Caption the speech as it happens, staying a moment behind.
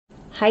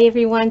Hi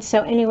everyone.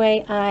 So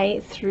anyway,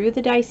 I threw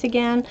the dice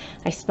again.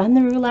 I spun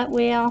the roulette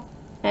wheel.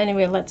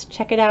 Anyway, let's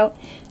check it out.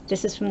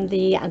 This is from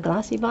the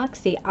Glossy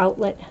Box, the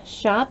outlet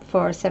shop,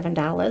 for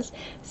 $7.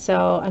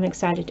 So I'm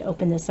excited to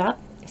open this up,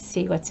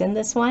 see what's in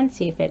this one,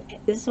 see if it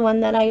is the one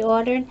that I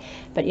ordered.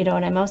 But you know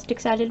what I'm most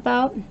excited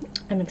about?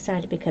 I'm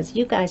excited because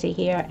you guys are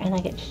here and I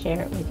get to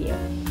share it with you.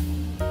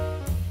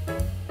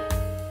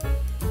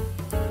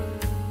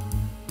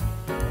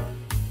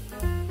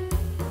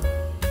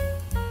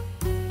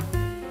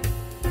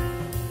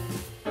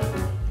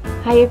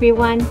 Hi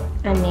everyone,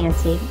 I'm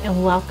Nancy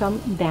and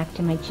welcome back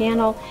to my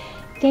channel.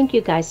 Thank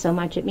you guys so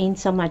much. It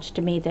means so much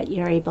to me that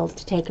you're able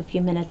to take a few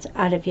minutes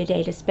out of your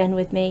day to spend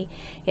with me.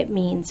 It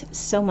means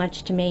so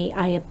much to me.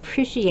 I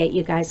appreciate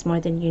you guys more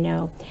than you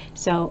know.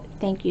 So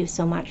thank you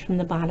so much from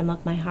the bottom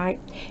of my heart.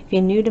 If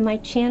you're new to my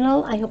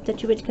channel, I hope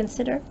that you would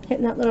consider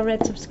hitting that little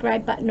red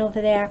subscribe button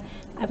over there.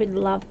 I would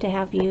love to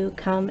have you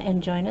come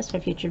and join us for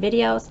future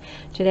videos.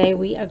 Today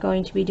we are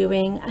going to be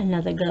doing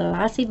another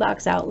Glossy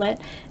Box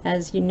Outlet.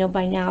 As you know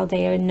by now,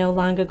 they are no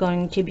longer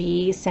going to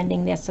be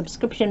sending their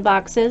subscription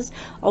boxes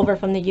over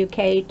from the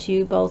UK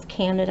to both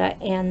Canada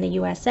and the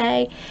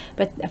USA.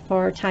 But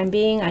for time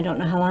being, I don't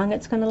know how long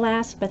it's going to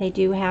last, but they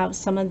do have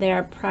some of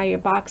their prior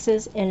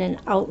boxes in an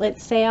outlet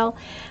sale.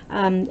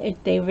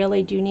 They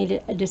really do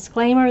need a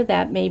disclaimer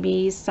that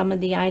maybe some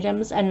of the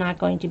items are not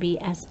going to be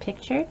as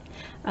pictured.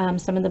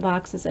 Some of the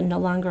boxes are no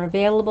longer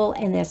available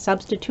and they're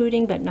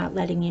substituting but not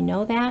letting you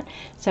know that.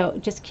 So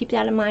just keep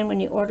that in mind when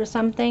you order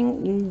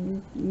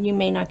something. You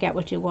may not get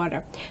what you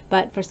order.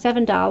 But for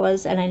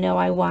 $7, and I know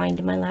I whined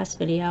in my last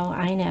video,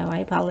 I know, I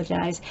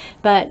apologize,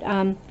 but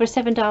for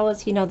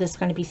 $7, you know there's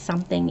going to be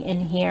something in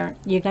here.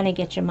 You're going to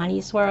get your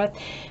money's worth.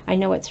 I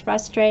know it's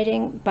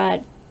frustrating,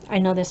 but I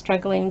know they're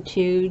struggling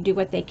to do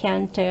what they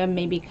can to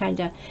maybe kind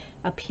of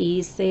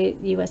appease the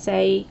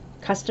USA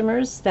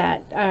customers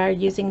that are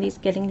getting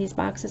these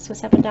boxes for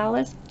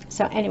 $7.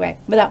 So anyway,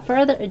 without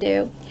further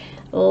ado,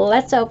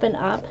 let's open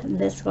up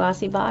this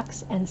Glossy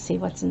Box and see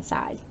what's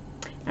inside.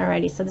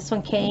 Alrighty, so this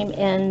one came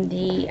in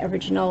the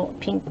original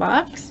pink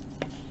box,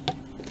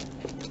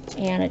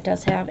 and it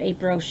does have a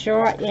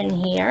brochure in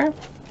here.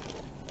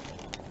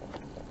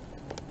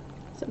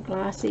 So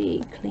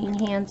Glossy, clean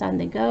hands on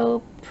the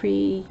go,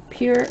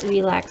 pure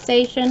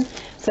relaxation.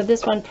 So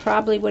this one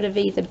probably would have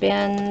either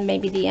been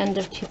maybe the end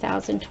of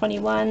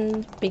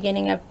 2021,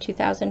 beginning of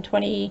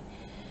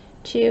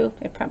 2022.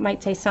 It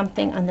might say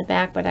something on the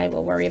back, but I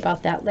will worry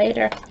about that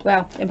later.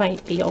 Well, it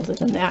might be older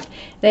than that.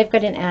 They've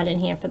got an ad in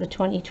here for the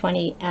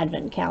 2020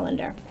 Advent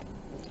Calendar,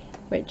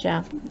 which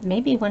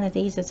maybe one of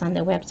these is on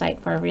their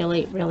website for a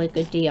really, really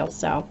good deal.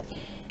 So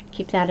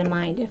keep that in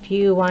mind if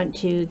you want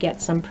to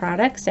get some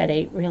products at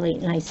a really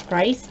nice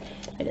price.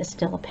 It is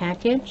still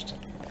packaged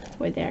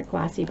with their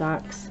Glossy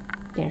Box,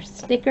 their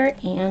sticker,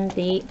 and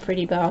the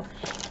pretty bow.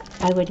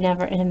 I would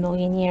never in a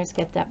million years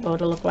get that bow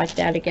to look like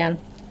that again.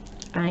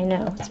 I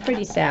know, it's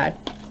pretty sad.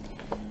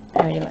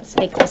 Alrighty, let's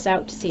take this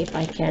out to see if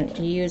I can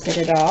use it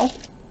at all.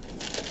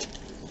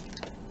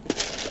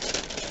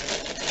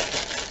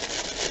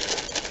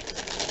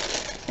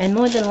 And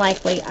more than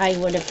likely, I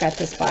would have got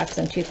this box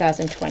in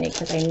 2020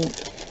 because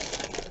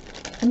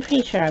I'm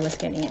pretty sure I was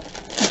getting it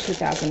in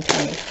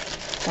 2020.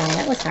 Wow,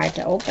 that was hard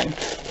to open.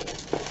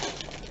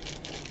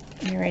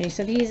 Alrighty,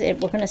 so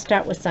we're going to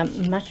start with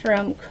some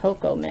mushroom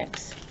cocoa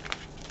mix.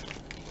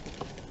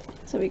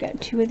 So we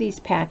got 2 of these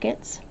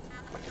packets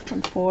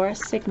from 4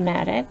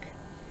 Sigmatic.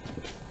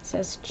 It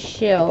says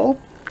chill.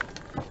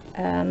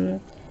 You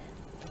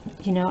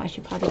know, I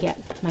should probably get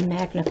my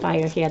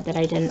magnifier here that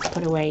I didn't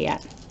put away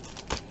yet.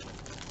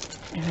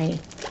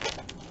 Alright,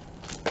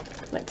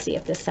 let's see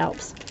if this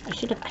helps. I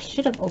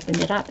should have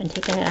opened it up and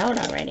taken it out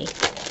already.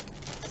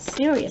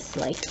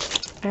 Seriously.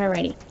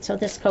 Alrighty, so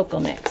this cocoa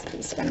mix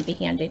is going to be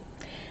handy.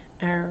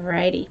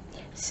 Alrighty,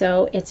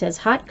 so it says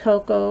hot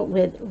cocoa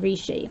with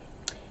reishi.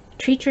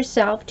 Treat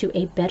yourself to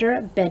a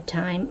better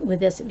bedtime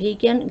with this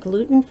vegan,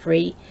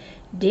 gluten-free,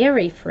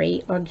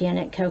 dairy-free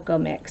organic cocoa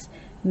mix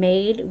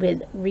made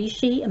with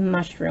reishi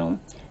mushroom.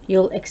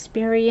 You'll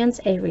experience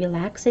a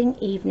relaxing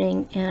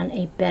evening and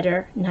a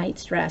better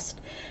night's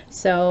rest.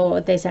 So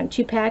they sent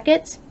 2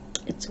 packets.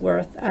 It's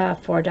worth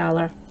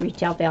 $4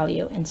 retail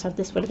value, and so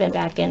this would have been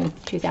back in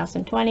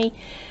 2020.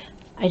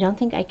 I don't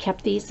think I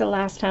kept these the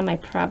last time. I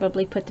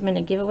probably put them in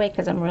a giveaway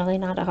because I'm really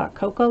not a hot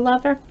cocoa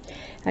lover.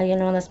 You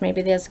know, unless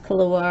maybe there's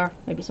Kahlua,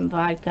 maybe some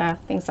vodka,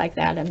 things like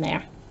that in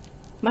there.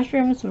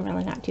 Mushrooms I'm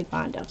really not too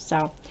fond of,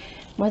 so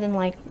more than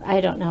likely, I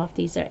don't know if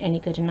these are any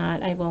good or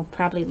not. I will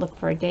probably look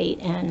for a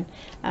date and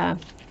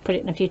put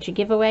it in a future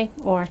giveaway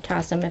or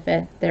toss them if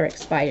they're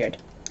expired.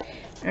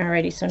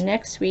 Alrighty, so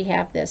next we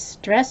have this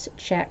Stress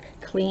Check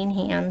Clean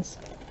Hands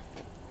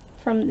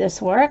from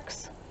This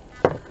Works.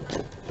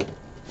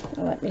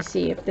 Let me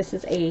see if this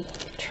is a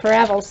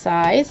travel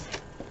size,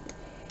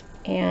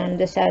 and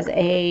this has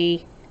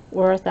a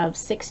worth of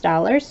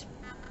 $6.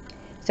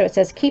 So it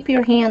says keep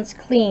your hands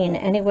clean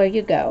anywhere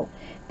you go.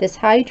 This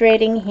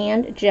hydrating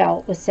hand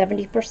gel with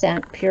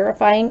 70%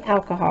 purifying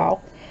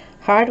alcohol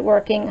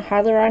hard-working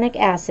hyaluronic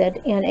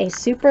acid, and a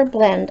super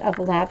blend of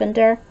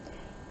lavender,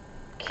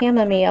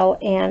 chamomile,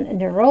 and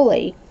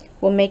neroli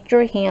will make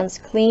your hands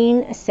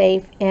clean,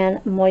 safe,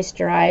 and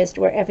moisturized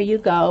wherever you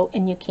go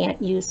and you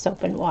can't use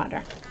soap and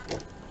water.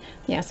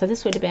 Yeah, so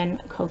this would have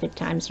been COVID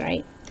times,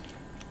 right?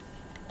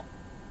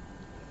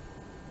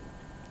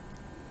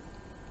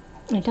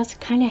 It does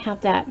kind of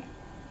have that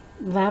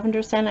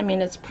lavender scent. I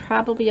mean, it's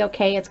probably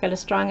okay. It's got a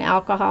strong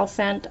alcohol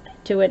scent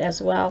to it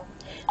as well.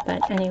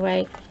 But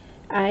anyway,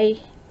 I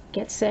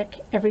get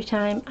sick every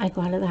time I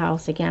go out of the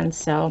house again,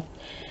 so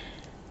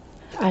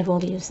I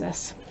will use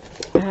this.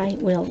 I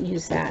will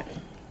use that.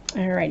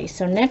 Alrighty,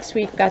 so next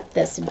we've got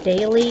this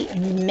Daily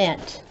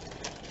Mitt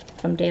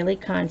from Daily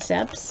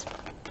Concepts.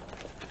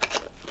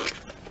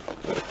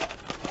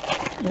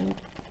 And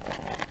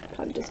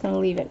I'm just going to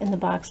leave it in the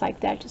box like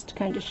that just to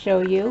kind of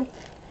show you.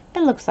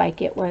 It looks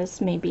like it was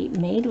maybe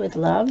made with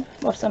love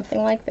or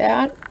something like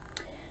that.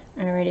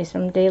 Alrighty, it's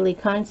from Daily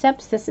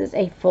Concepts. This is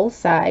a full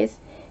size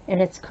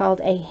and it's called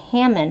a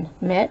Hammond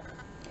Mitt.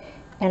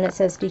 And it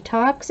says,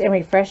 detox and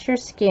refresh your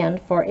skin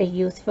for a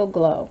youthful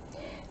glow.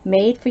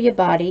 Made for your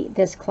body,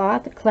 this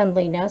cloth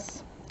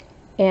cleanliness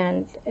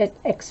and it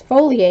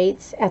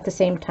exfoliates at the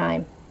same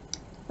time.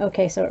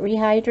 Okay, so it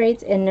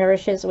rehydrates and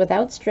nourishes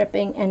without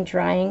stripping and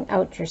drying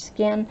out your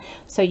skin,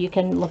 so you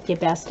can look your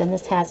best. And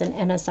this has an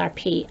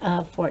MSRP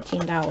of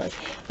 $14.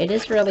 It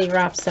is really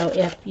rough, so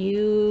if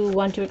you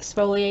want to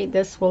exfoliate,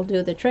 this will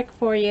do the trick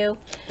for you.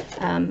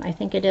 I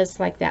think it is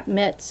like that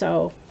mitt,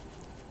 so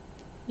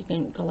you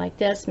can go like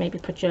this, maybe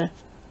put your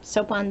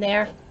soap on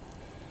there.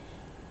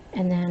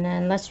 And then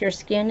unless your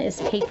skin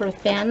is paper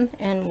thin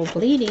and will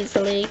bleed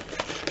easily,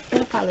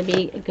 it'll probably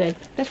be good,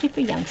 especially for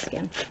young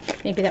skin.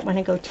 Maybe that want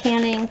to go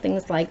tanning,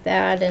 things like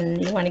that,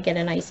 and you want to get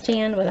a nice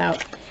tan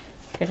without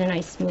get a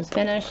nice smooth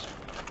finish.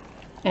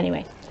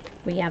 Anyway,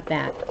 we have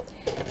that.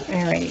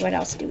 Alrighty, what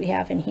else do we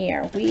have in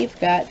here? We've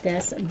got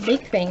this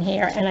big thing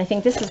here, and I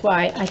think this is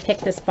why I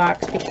picked this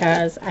box,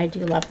 because I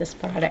do love this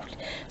product.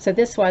 So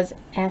this was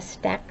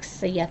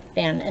Astaxia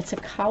Thin. It's a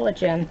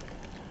collagen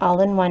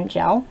all-in-one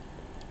gel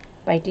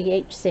by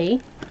DHC.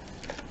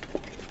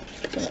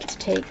 So let's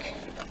take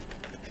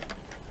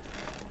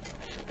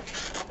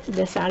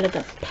this out of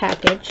the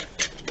package.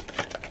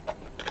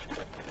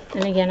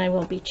 And again, I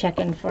will be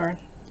checking for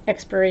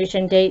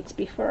expiration dates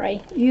before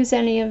I use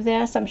any of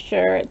this. I'm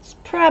sure it's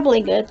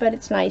probably good, but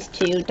it's nice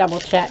to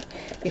double check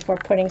before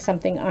putting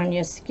something on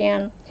your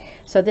skin.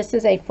 So this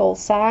is a full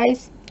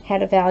size,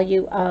 had a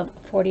value of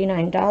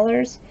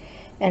 $49.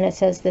 And it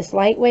says this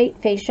lightweight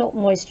facial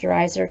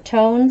moisturizer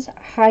tones,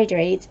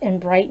 hydrates,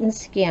 and brightens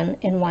skin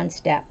in one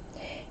step.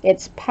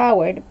 It's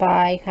powered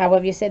by,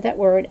 however you say that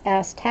word,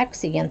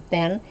 Astaxia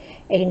Thin,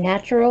 a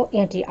natural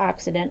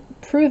antioxidant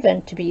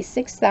proven to be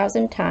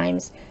 6,000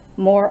 times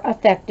more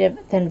effective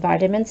than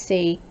vitamin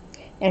C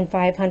and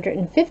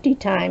 550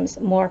 times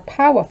more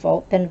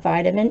powerful than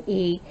vitamin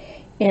E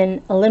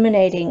in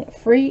eliminating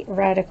free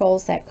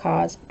radicals that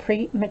cause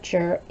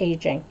premature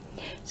aging.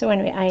 So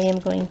anyway, I am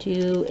going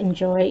to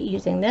enjoy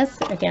using this.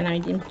 Again,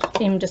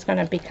 I'm just going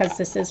to, because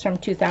this is from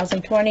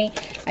 2020,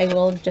 I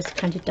will just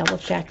kind of double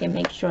check and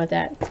make sure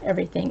that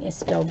everything is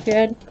still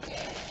good.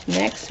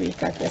 Next, we've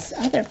got this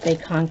other big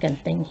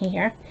honkin' thing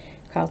here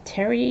called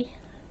Terry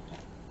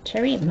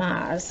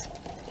Maz.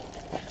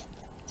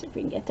 See if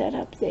we can get that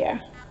up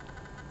there.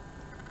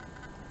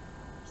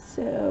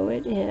 So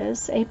it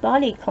is a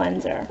body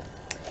cleanser.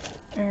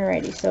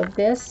 Alrighty, so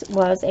this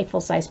was a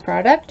full-size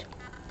product.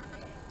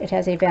 It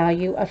has a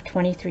value of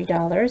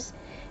 $23,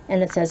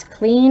 and it says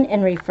clean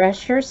and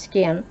refresh your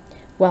skin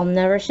while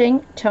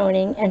nourishing,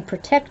 toning, and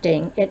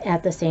protecting it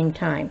at the same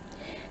time.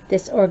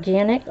 This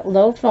organic,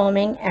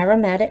 low-foaming,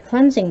 aromatic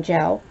cleansing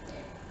gel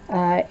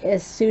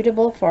is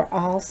suitable for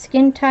all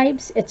skin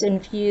types. It's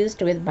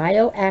infused with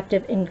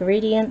bioactive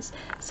ingredients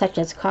such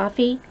as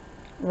coffee,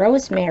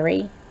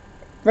 rosemary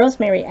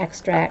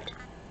extract,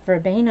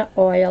 verbena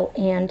oil,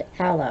 and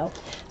aloe.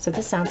 So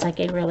this sounds like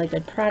a really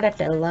good product.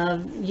 I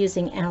love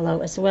using aloe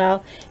as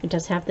well. It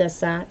does have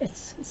this,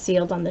 it's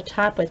sealed on the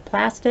top with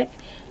plastic.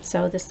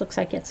 So this looks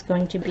like it's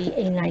going to be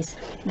a nice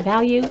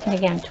value. And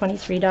again,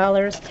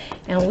 $23.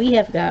 And we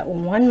have got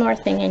one more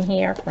thing in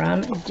here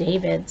from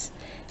David's.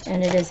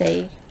 And it is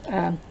a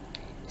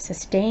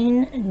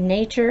Sustain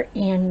Nature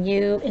and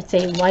You. It's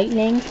a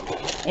whitening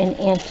and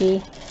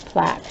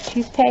anti-plaque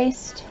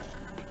toothpaste.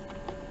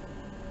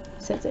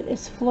 Says it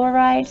is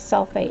fluoride,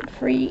 sulfate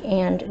free,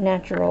 and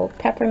natural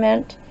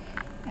peppermint.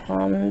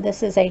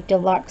 This is a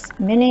deluxe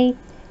mini.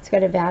 It's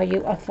got a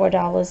value of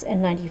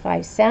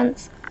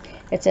 $4.95.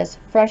 It says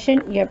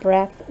freshen your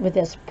breath with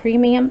this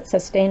premium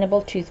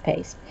sustainable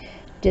toothpaste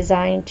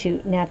designed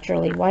to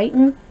naturally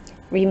whiten,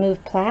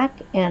 remove plaque,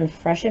 and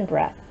freshen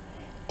breath.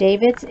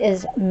 David's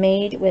is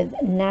made with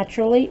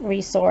naturally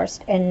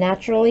resourced and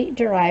naturally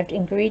derived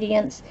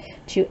ingredients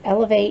to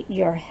elevate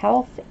your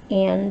health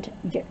and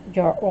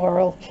your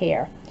oral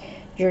care.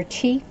 Your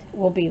teeth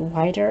will be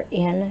whiter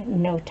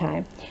in no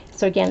time.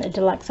 So again, a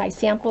deluxe size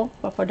sample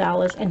for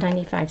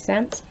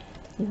 $4.95.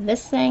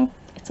 This thing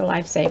It's a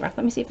lifesaver.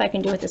 Let me see if I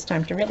can do it this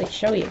time to really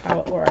show you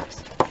how it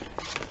works.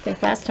 I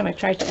think last time I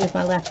tried it with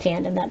my left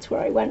hand, and that's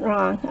where I went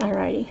wrong.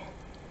 Alrighty.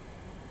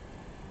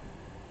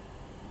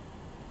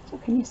 So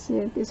can you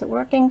see? Is it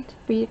working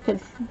for you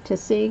to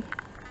see?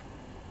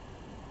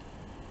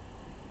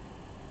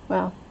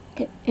 Well,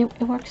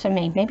 it works for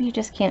me. Maybe you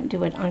just can't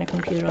do it on a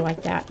computer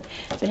like that.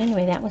 But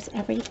anyway, that was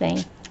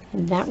everything.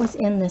 That was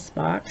in this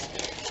box.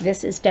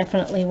 This is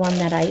definitely one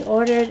that I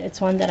ordered. It's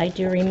one that I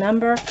do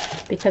remember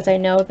because I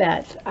know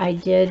that I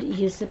did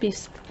use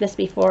this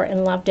before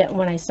and loved it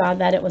when I saw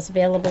that it was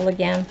available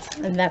again,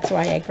 and that's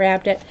why I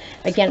grabbed it.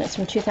 Again, it's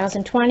from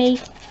 2020.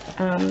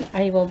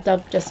 I will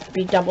just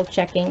be double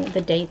checking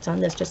the dates on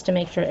this just to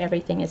make sure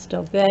everything is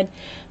still good.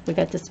 We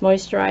got this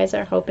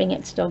moisturizer, hoping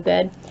it's still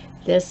good.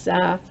 This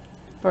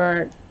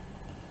for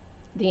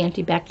the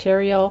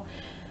antibacterial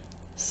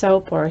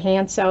soap or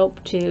hand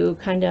soap to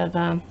kind of,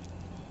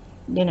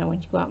 you know,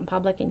 when you go out in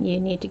public and you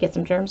need to get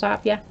some germs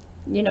off you.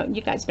 You know,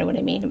 you guys know what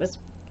I mean. It was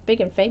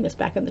big and famous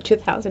back in the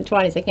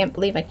 2020s. I can't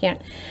believe I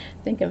can't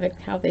think of it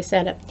how they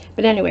said it.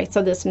 But anyway,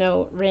 so this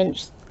no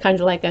rinse, kind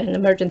of like an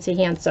emergency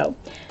hand soap.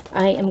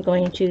 I am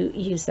going to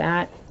use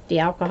that. The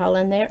alcohol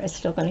in there is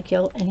still going to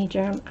kill any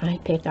germ I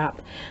pick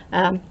up.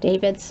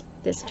 David's,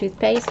 this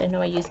toothpaste, I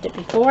know I used it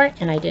before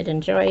and I did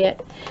enjoy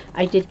it.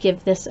 I did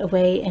give this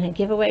away in a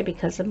giveaway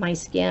because of my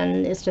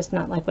skin. It's just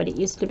not like what it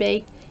used to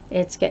be.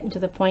 It's getting to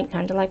the point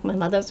kind of like my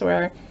mother's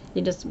where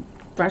you just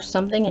brush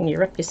something and you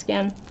rip your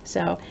skin.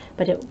 So,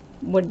 but it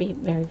would be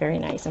very, very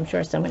nice. I'm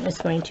sure someone is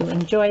going to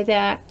enjoy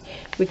that.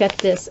 We got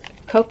this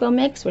cocoa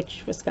mix,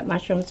 which was got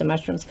mushrooms, and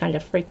mushrooms kind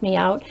of freak me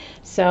out.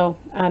 So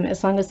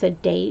as long as the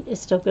date is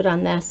still good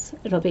on this,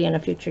 it'll be in a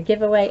future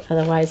giveaway.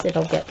 Otherwise,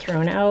 it'll get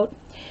thrown out.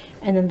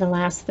 And then the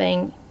last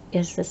thing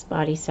is this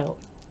body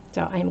soap.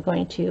 So I'm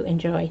going to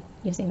enjoy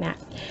using that.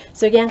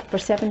 So again, for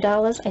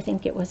 $7, I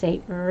think it was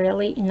a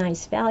really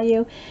nice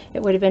value.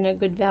 It would have been a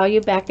good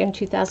value back in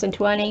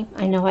 2020.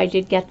 I know I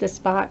did get this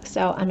box,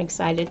 so I'm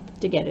excited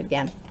to get it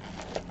again.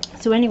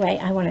 So anyway,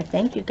 I want to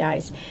thank you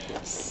guys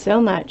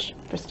so much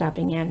for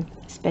stopping in,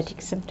 spending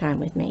some time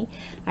with me.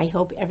 I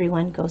hope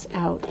everyone goes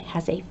out,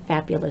 has a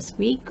fabulous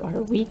week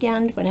or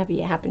weekend, whenever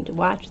you happen to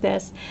watch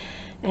this,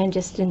 and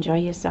just enjoy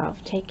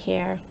yourself. Take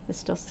care. There's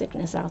still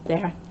sickness out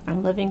there.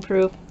 I'm living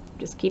proof.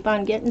 Just keep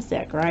on getting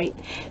sick, right?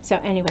 So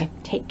anyway,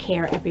 take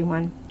care,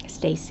 everyone.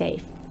 Stay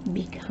safe.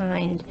 Be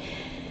kind.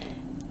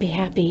 Be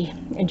happy.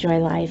 Enjoy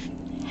life.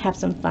 Have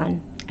some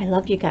fun. I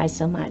love you guys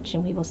so much,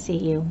 and we will see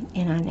you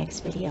in our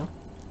next video.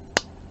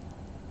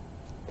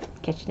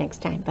 Catch you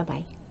next time.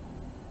 Bye-bye.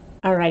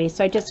 Alrighty,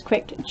 so I just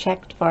quick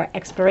checked for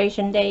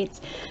expiration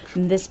dates.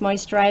 This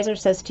moisturizer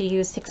says to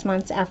use 6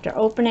 months after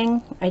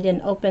opening. I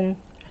didn't open,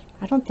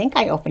 I don't think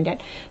I opened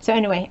it. So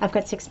anyway, I've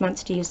got 6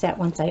 months to use that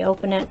once I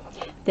open it.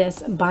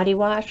 This body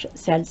wash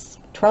says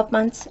 12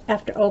 months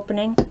after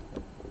opening.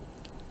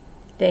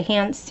 The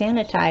hand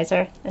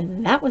sanitizer,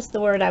 and that was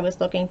the word I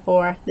was looking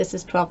for. This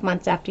is 12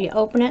 months after you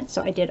open it.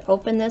 So I did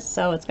open this,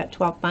 so it's got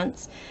 12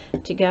 months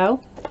to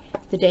go.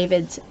 The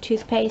David's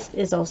toothpaste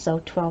is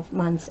also 12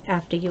 months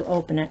after you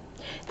open it.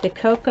 The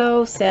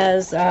cocoa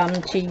says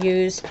to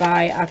use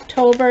by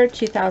October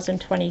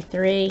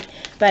 2023,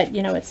 but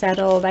you know, it's that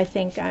old. I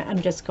think I'm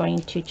just going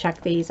to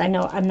check these. I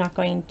know I'm not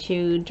going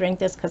to drink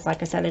this because,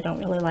 like I said, I don't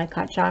really like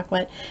hot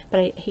chocolate, but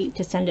I hate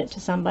to send it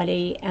to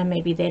somebody and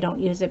maybe they don't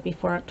use it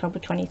before October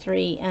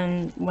 23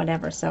 and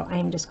whatever, so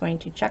I'm just going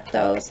to check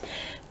those.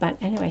 But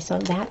anyway, so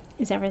that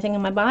is everything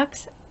in my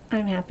box.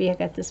 I'm happy I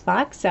got this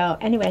box. So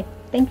anyway,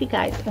 thank you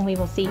guys, and we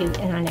will see you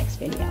in our next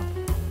video.